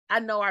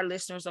our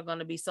listeners are going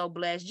to be so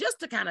blessed just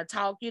to kind of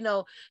talk,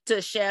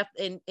 to Chef.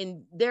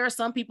 And there are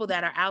some people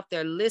that are out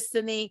there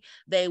listening.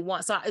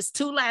 So it's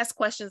two last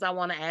questions I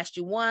want to ask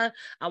you. One,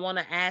 I want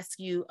to ask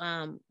you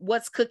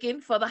what's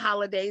cooking for the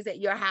holidays at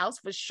your house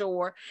for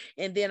sure.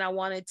 And then I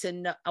wanted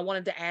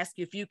to ask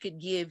you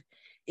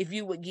if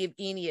you would give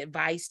any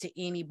advice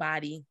to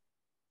anybody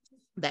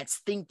that's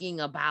thinking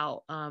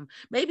about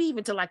maybe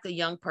even to like a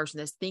young person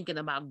that's thinking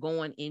about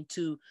going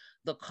into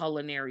the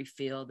culinary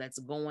field, that's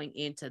going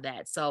into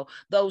that. So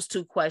those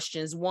two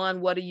questions: one,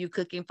 what are you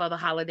cooking for the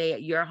holiday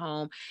at your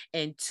home?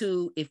 And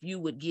two, if you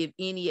would give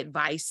any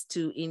advice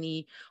to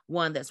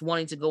anyone that's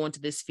wanting to go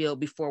into this field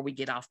before we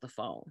get off the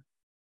phone.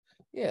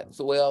 Yeah,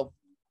 so well,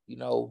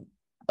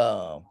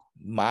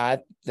 my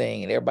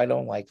thing, and everybody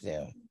don't like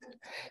them,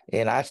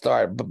 and I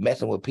started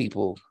messing with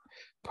people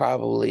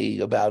probably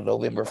about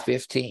November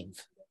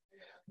 15th.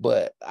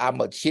 But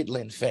I'm a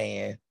chitlin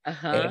fan.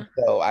 And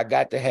so I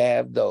got to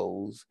have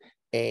those.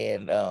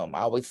 And I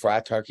always fry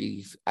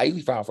turkeys. I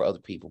usually fry them for other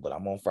people, but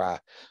I'm gonna fry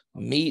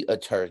me a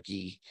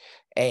turkey,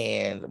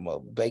 and I'm gonna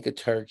bake a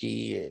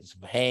turkey and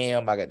some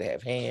ham. I got to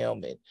have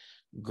ham and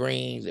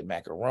greens and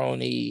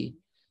macaroni.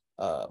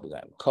 We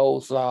got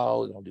coleslaw.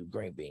 We're gonna do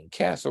green bean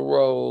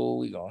casserole.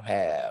 We're gonna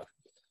have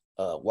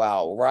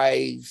wild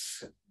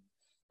rice.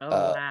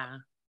 Wow.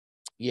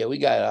 Yeah, we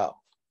got it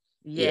all.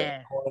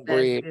 Yeah,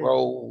 cornbread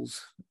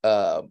rolls.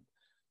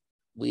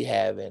 We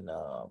having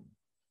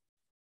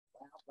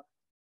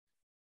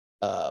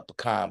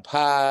pecan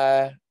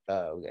pie. We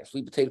got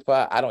sweet potato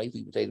pie. I don't eat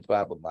sweet potato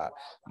pie, but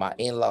my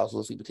in-laws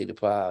love sweet potato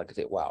pie. Like I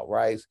said, wild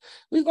rice.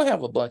 We're gonna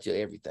have a bunch of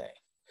everything.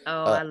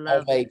 I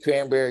love homemade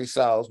cranberry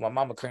sauce. My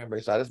mama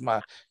cranberry sauce. That's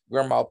my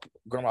grandma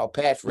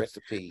Pat's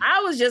recipe. I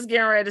was just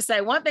getting ready to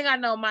say, one thing I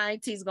know my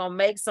auntie's gonna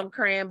make some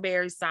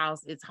cranberry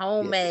sauce. It's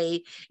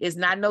homemade. Yeah. It's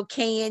not no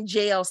canned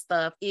gel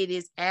stuff. It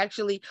is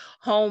actually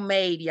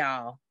homemade,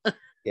 y'all.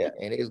 Yeah,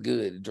 and it's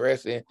good. The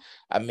dressing.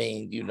 I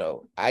mean,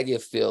 I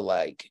just feel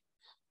like,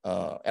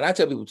 and I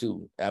tell people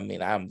too, I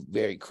mean, I'm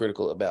very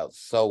critical about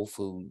soul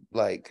food,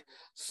 like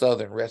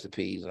Southern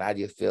recipes. And I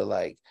just feel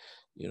like,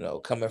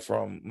 coming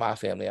from my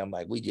family, I'm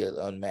like, we just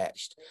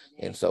unmatched.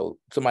 And so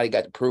somebody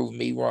got to prove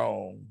me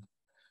wrong.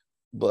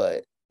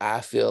 But I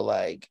feel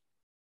like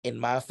in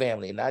my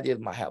family, not just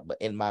my house, but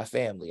in my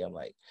family, I'm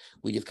like,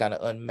 we just kind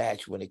of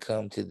unmatched when it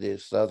comes to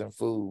this Southern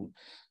food.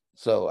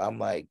 So I'm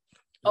like,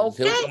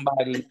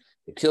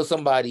 until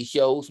somebody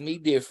shows me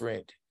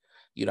different,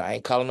 I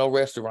ain't calling no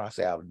restaurants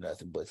out or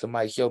nothing, but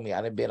somebody showed me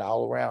I done been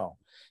all around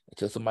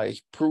until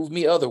somebody proved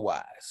me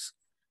otherwise.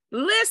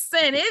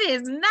 Listen, it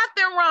is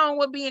nothing wrong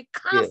with being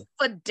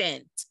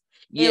confident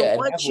in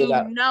what you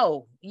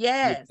know.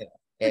 Yes.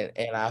 Yeah.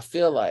 And I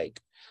feel like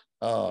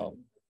I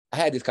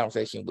had this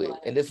conversation with,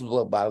 and this is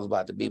what was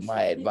about to be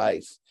my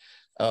advice,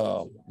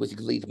 which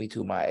leads me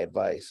to my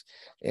advice.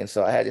 And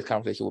so I had this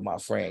conversation with my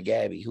friend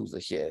Gabby, who's a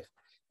chef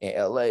in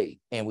LA,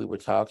 and we were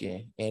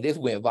talking, and this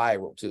went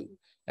viral too.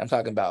 I'm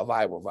talking about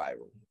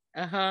viral.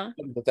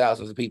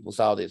 Thousands of people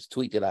saw this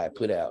tweet that I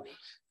put out,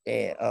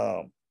 and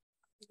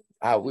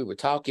we were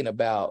talking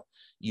about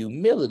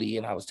humility,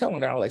 and I was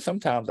telling her, like,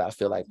 sometimes I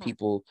feel like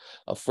people.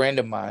 A friend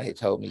of mine had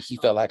told me she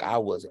felt like I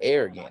was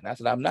arrogant. I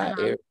said, I'm not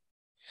arrogant.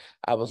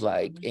 I was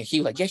like, and she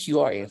was like, yes, you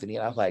are, Anthony.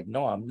 And I was like,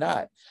 no, I'm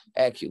not.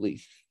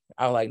 Actually,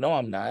 I was like, no,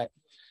 I'm not.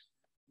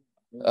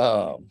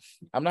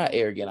 I'm not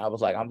arrogant. I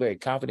was like, I'm very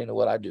confident in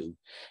what I do.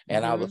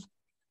 And I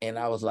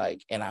was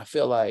like, and I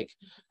feel like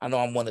I know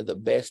I'm one of the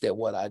best at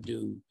what I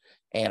do.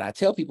 And I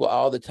tell people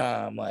all the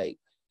time, like,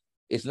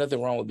 it's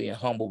nothing wrong with being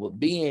humble, but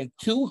being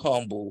too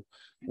humble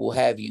will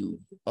have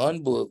you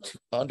unbooked,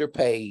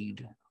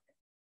 underpaid.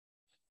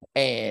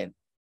 And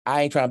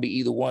I ain't trying to be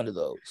either one of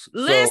those.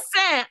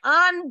 Listen,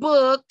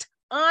 unbooked,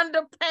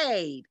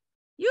 underpaid.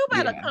 You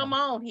better come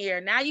on here.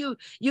 Now you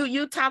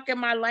talking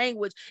my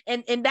language.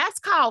 And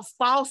that's called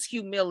false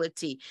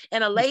humility.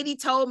 And a lady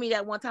told me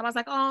that one time. I was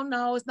like, oh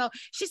no, it's no.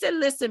 She said,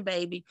 listen,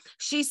 baby.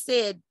 She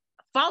said,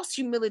 false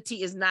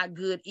humility is not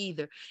good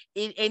either.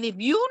 And if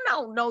you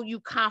don't know you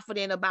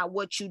confident about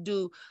what you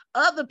do,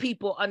 other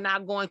people are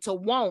not going to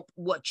want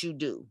what you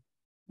do.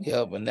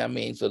 Yeah, but I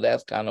mean, so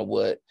that's kind of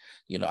what,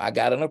 I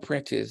got an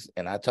apprentice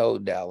and I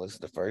told Dallas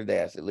the first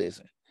day, I said,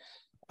 listen,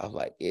 I was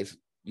like, it's,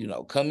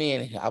 come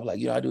in. I was like,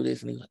 I do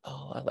this. And he's like,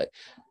 oh, I was like,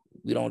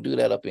 we don't do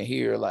that up in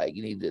here. Like,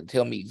 you need to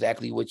tell me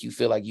exactly what you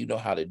feel like you know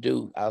how to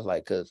do. I was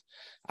like,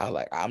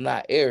 I'm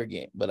not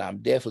arrogant, but I'm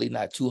definitely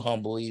not too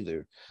humble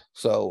either.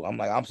 So I'm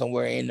like, I'm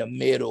somewhere in the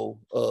middle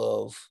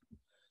of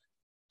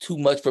too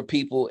much for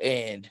people.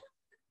 And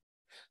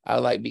I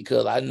like,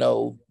 because I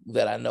know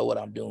that I know what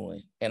I'm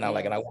doing. And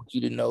and I want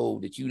you to know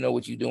that you know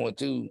what you're doing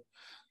too.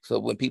 So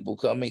when people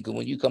come in, because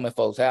when you come in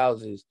folks'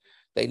 houses,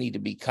 they need to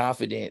be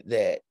confident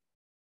that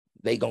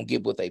they gonna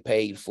get what they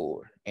paid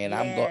for. And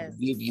I'm gonna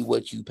give you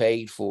what you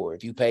paid for.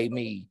 If you pay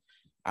me,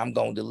 I'm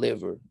gonna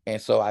deliver.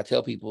 And so I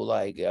tell people,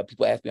 like,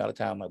 people ask me all the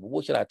time, like, well,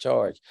 what should I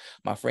charge?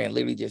 My friend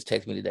literally just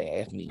texted me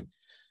today, asked me,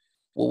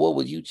 well, what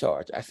would you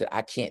charge? I said,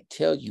 I can't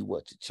tell you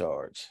what to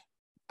charge.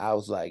 I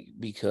was like,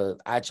 because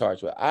I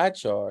charge what I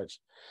charge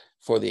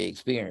for the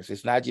experience.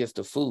 It's not just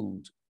the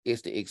food,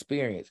 it's the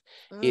experience.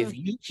 If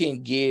you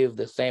can give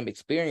the same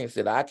experience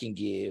that I can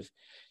give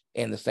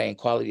and the same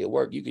quality of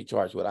work, you can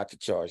charge what I could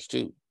charge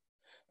too.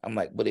 I'm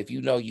like, but if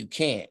you know you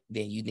can't,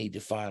 then you need to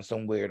find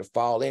somewhere to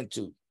fall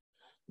into.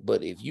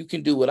 But if you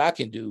can do what I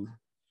can do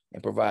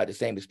and provide the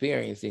same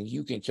experience, then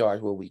you can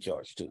charge what we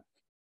charge too.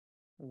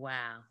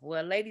 Wow.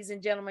 Well, ladies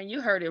and gentlemen,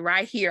 you heard it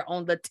right here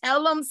on the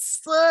Tell 'em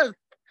Sis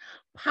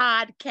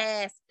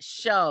podcast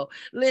show.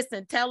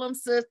 Listen, Tell 'em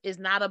Sis is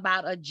not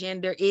about a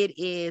gender. It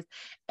is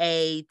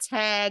a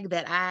tag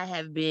that I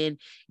have been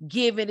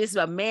given. This is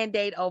a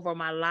mandate over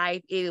my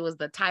life. It was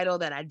the title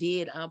that I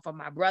did for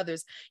my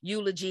brother's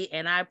eulogy.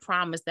 And I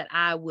promised that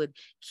I would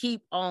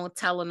keep on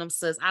telling them,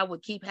 sis. I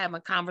would keep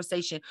having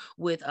conversation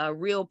with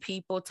real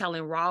people,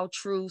 telling raw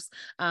truths,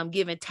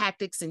 giving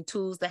tactics and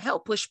tools to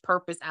help push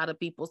purpose out of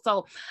people.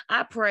 So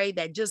I pray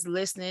that just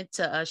listening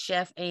to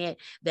Chef Ant,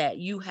 that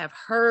you have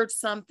heard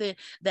something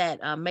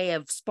that may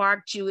have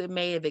sparked you. It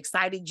may have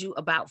excited you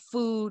about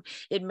food.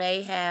 It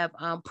may have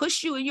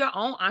pushed you in your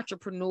own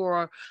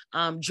entrepreneur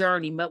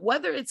journey. But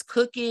whether it's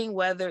cooking,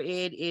 whether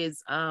it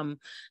is, I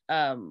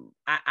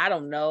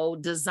don't know,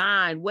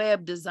 design,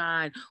 web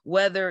design,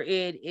 whether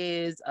it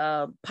is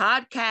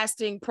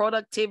podcasting,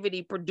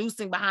 productivity,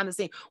 producing behind the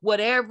scene,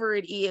 whatever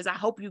it is, I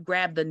hope you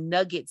grab the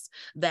nuggets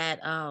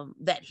that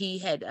that he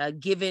had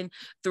given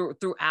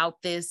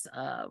throughout this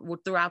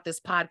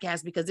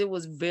podcast, because it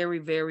was very,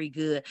 very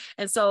good.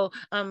 And so,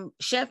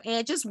 Chef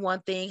Ant, just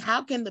one thing,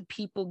 how can the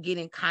people get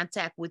in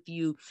contact with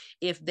you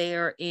if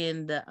they're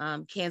in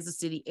the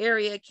Kansas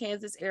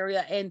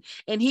area?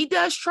 And he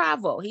does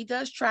travel.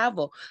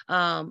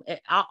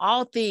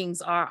 All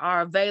things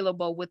are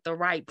available with the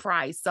right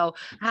price. So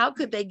how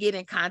could they get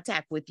in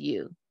contact with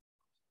you?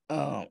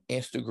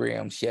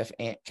 Instagram, Chef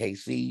Ant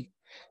KC,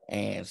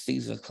 and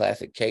Seasons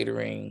Classic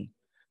Catering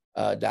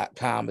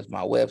 .com is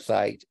my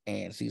website,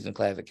 and Season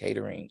Classic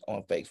Catering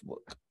on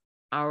Facebook.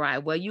 All right.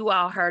 Well, you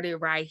all heard it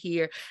right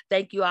here.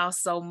 Thank you all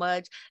so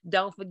much.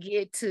 Don't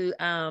forget to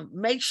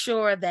make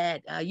sure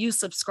that you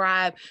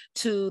subscribe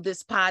to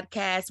this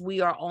podcast.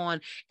 We are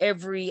on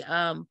every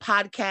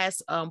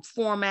podcast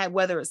format,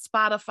 whether it's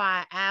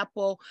Spotify,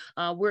 Apple.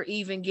 We're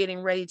even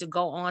getting ready to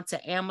go on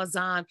to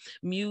Amazon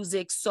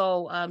Music.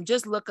 So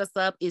just look us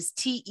up. It's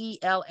TELLEMSIS.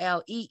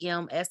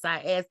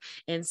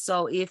 And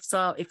so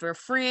if your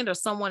friend or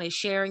someone is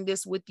sharing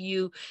this with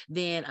you,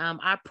 then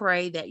I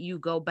pray that you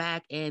go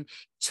back and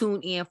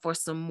tune in for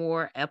some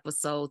more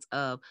episodes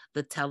of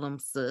the Tell 'em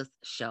Sis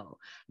show.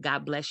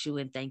 God bless you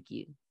and thank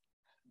you.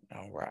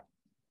 All right.